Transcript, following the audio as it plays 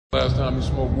Last time you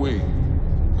smoked weed?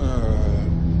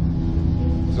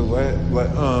 So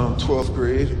 12th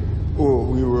grade. Oh,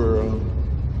 we were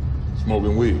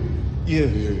smoking weed. Yeah.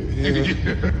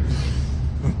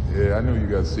 Yeah, I know you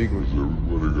got secrets.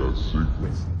 Everybody got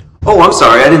secrets. Oh, I'm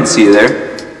sorry, I didn't see you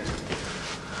there.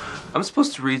 I'm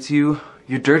supposed to read to you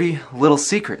your dirty little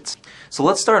secrets. So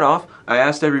let's start off. I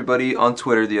asked everybody on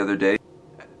Twitter the other day.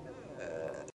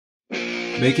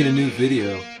 Making a new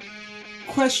video.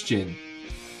 Question.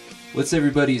 What's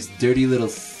everybody's dirty little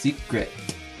secret?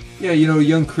 Yeah, you know,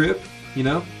 young Crip, you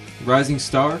know, rising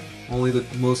star, only the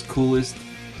most coolest,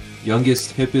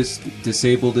 youngest, hippest,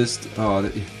 disabledest, oh,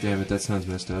 damn it, that sounds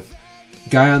messed up.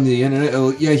 Guy on the internet,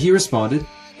 oh, yeah, he responded.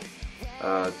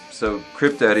 So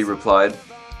Crip Daddy replied,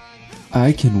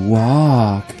 I can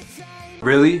walk.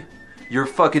 Really? You're a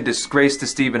fucking disgrace to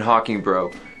Stephen Hawking, bro.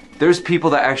 There's people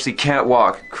that actually can't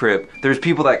walk, Crip. There's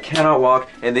people that cannot walk,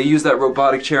 and they use that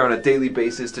robotic chair on a daily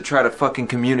basis to try to fucking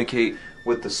communicate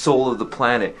with the soul of the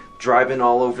planet, driving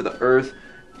all over the earth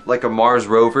like a Mars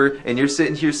rover, and you're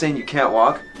sitting here saying you can't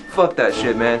walk? Fuck that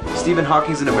shit, man. Stephen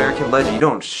Hawking's an American legend. You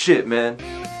don't shit, man.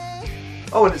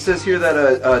 Oh, and it says here that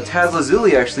Taz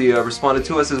Lazuli actually responded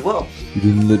to us as well. You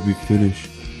didn't let me finish.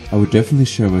 I would definitely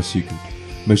share my secret.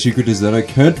 My secret is that I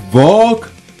can't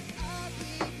walk!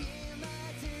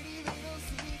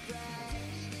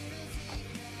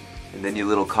 And then your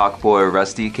little cockboy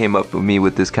Rusty came up with me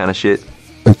with this kind of shit.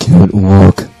 I can't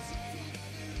walk.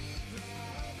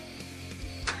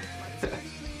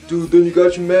 Dude, then you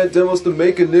got your mad demos to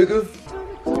make a nigga?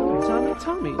 Atomic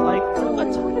Tommy, like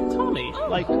Atomic Tommy,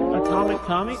 like Atomic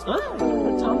Tommy,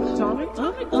 Atomic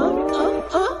Tommy,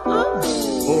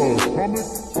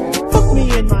 Fuck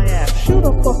me in my ass, shoot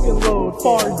a fucking load,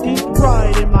 far deep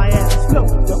ride in my ass, no,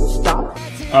 don't stop.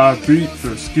 I beat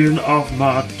the skin off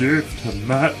my dick to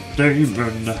Matt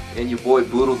Damon. And your boy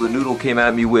Boodle the Noodle came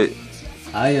at me with,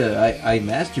 I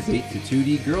masturbate to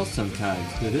 2D girls sometimes.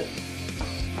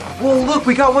 whoa, look,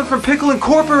 we got one from Pickle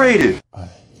Incorporated! I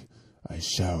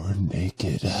shower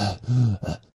naked.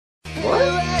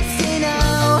 What?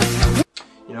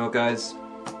 You know, guys,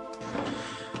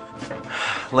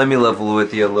 let me level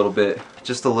with you a little bit.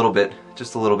 Just a little bit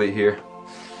here.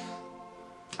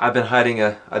 I've been hiding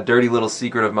a dirty little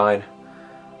secret of mine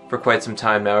for quite some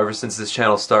time now, ever since this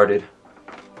channel started.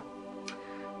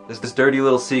 This dirty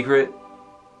little secret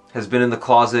has been in the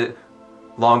closet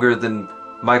longer than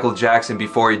Michael Jackson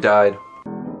before he died.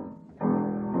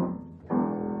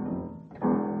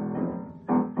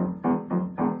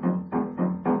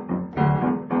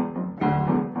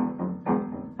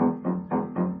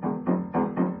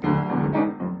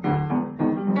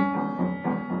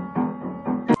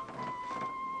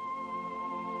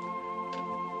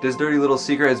 This dirty little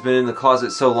secret has been in the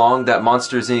closet so long that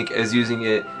Monsters Inc. is using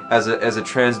it as a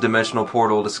trans-dimensional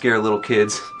portal to scare little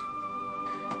kids.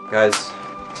 Guys,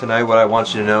 tonight what I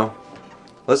want you to know...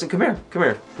 Listen, come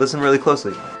here. Listen really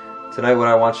closely. Tonight what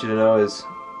I want you to know is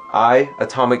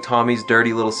Atomic Tommy's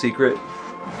dirty little secret.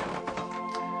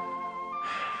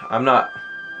 I'm not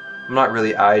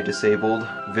really eye disabled,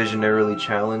 visionarily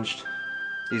challenged.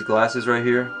 These glasses right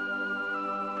here,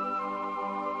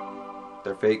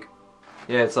 they're fake.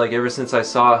 Yeah, it's like ever since I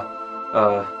saw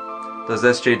those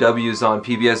SJWs on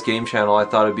PBS Game Channel, I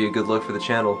thought it'd be a good look for the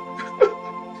channel.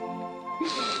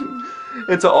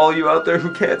 And to all you out there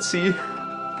who can't see,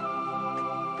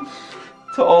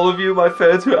 to all of you, my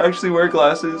fans who actually wear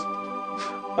glasses,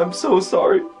 I'm so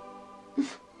sorry.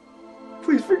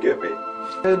 Please forgive me.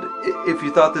 And if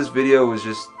you thought this video was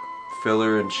just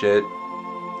filler and shit,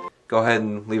 go ahead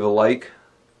and leave a like.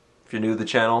 If you're new to the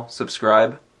channel,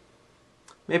 subscribe.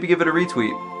 Maybe give it a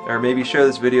retweet, or maybe share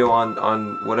this video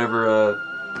on whatever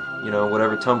you know,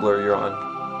 whatever Tumblr you're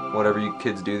on, whatever you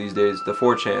kids do these days, the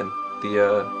 4chan,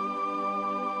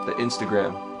 the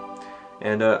Instagram.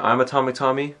 And I'm Atomic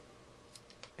Tommy,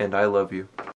 and I love you.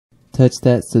 Touch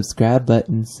that subscribe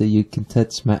button so you can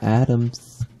touch my atoms.